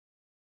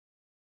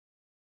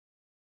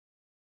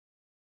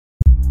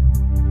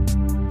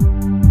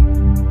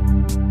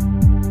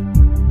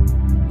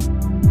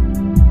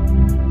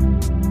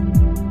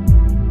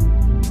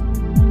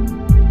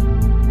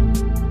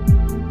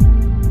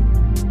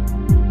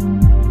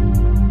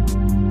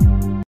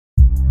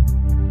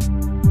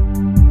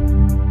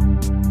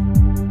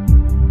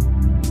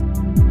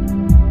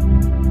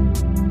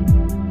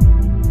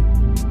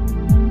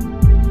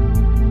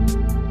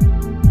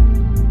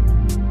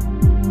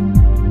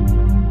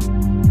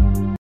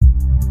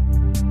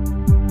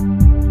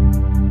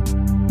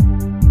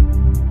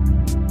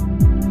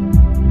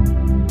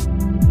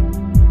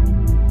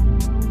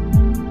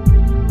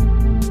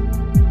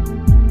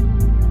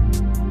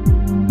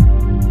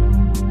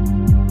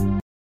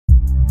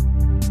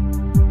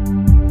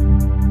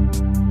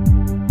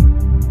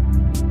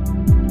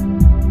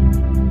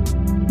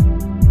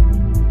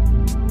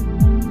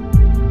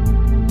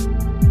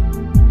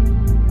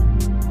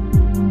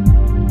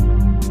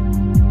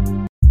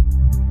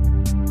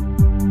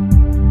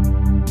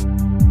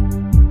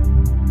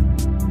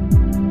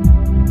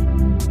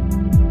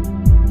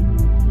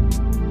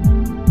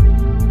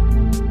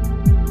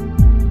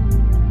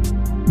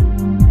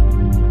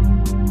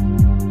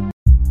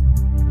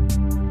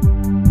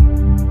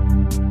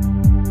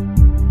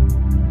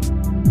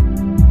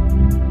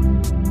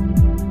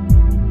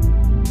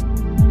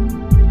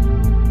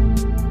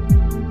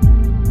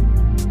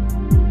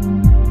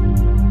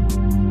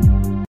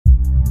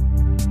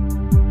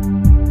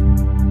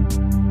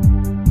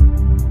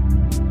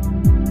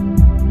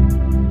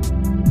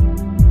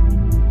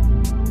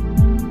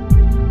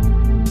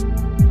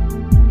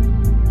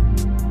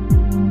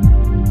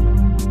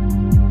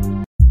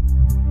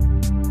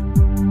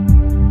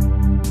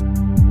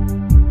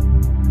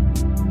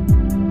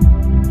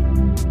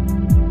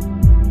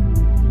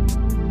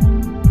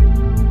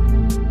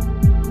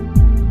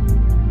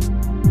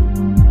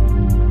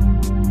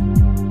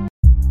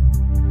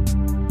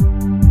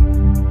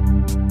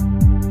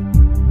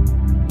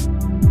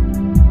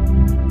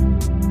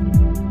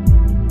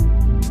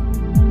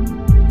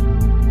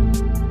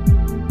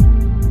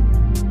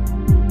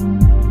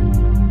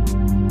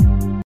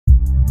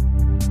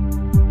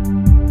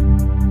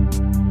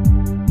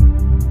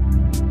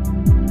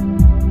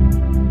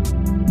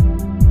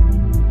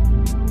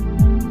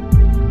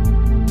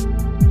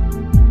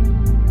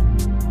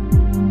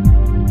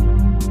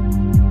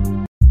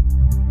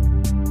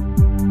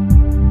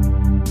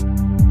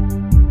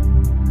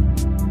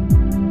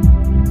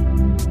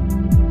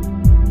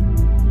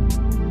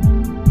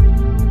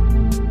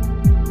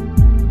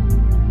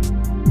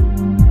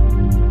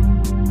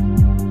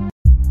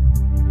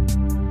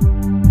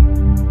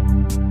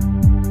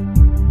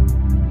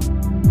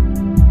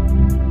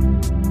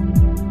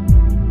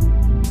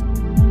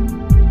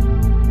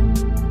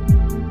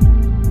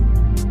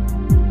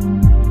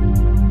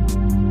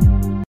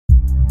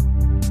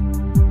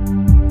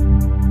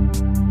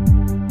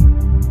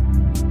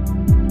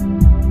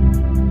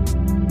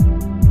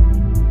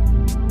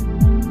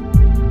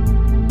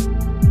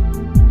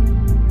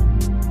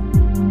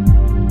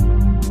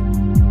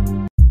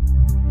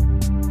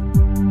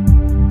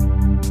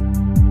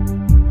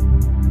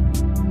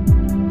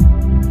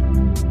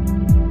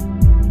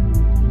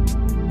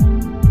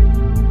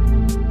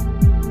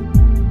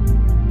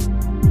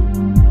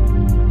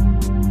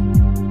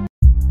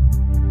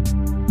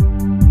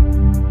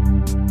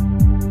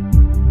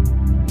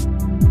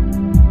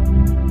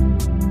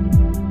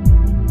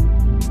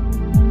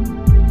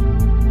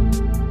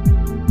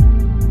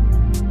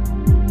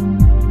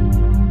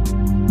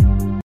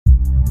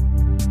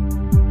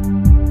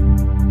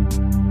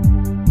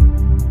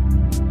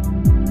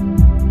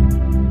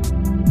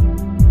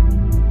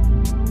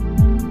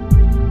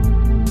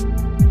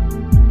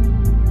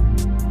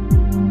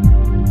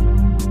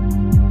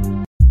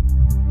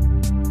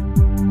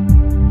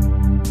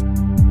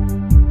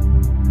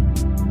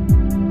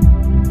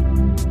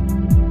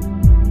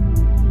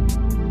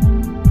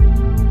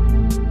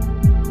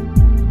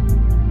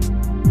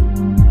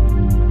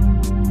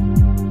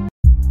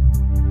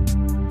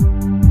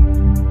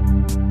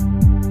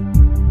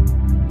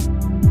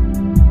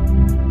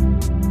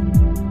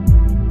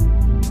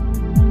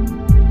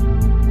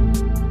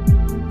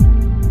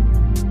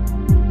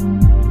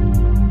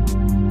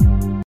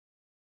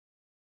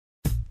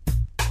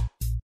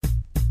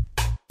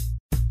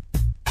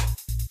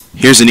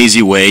Here's an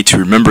easy way to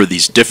remember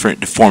these different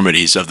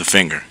deformities of the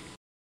finger.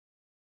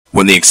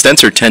 When the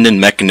extensor tendon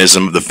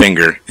mechanism of the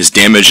finger is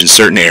damaged in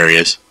certain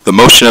areas, the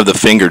motion of the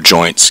finger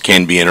joints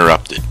can be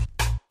interrupted.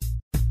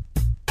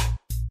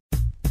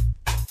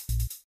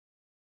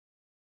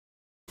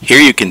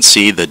 Here you can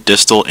see the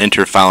distal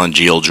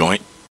interphalangeal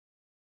joint,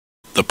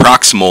 the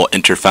proximal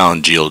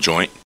interphalangeal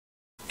joint,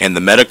 and the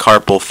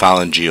metacarpal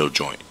phalangeal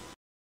joint.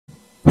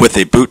 With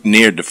a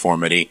Boutonniere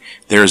deformity,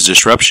 there is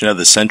disruption of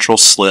the central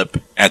slip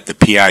at the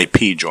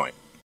PIP joint.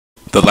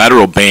 The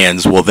lateral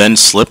bands will then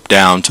slip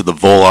down to the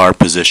volar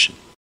position.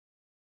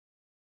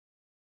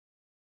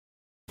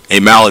 A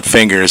mallet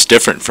finger is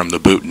different from the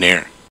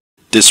Boutonniere.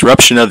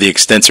 Disruption of the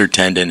extensor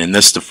tendon in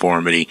this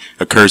deformity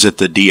occurs at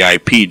the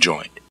DIP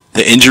joint.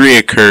 The injury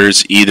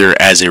occurs either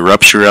as a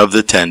rupture of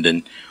the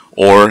tendon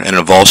or an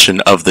avulsion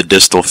of the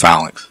distal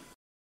phalanx.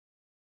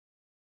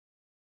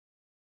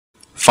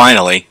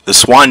 Finally, the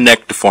Swan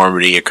Neck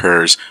deformity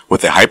occurs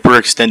with a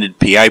hyperextended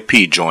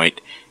PIP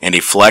joint and a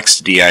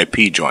flexed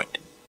DIP joint.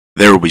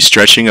 There will be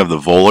stretching of the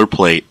volar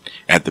plate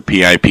at the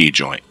PIP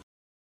joint.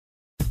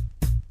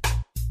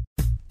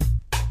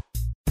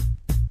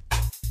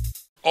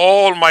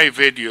 All my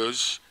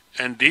videos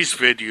and this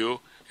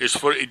video is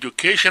for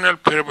educational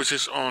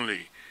purposes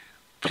only.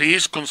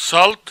 Please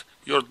consult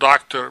your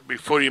doctor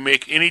before you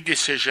make any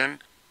decision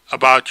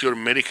about your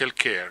medical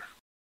care.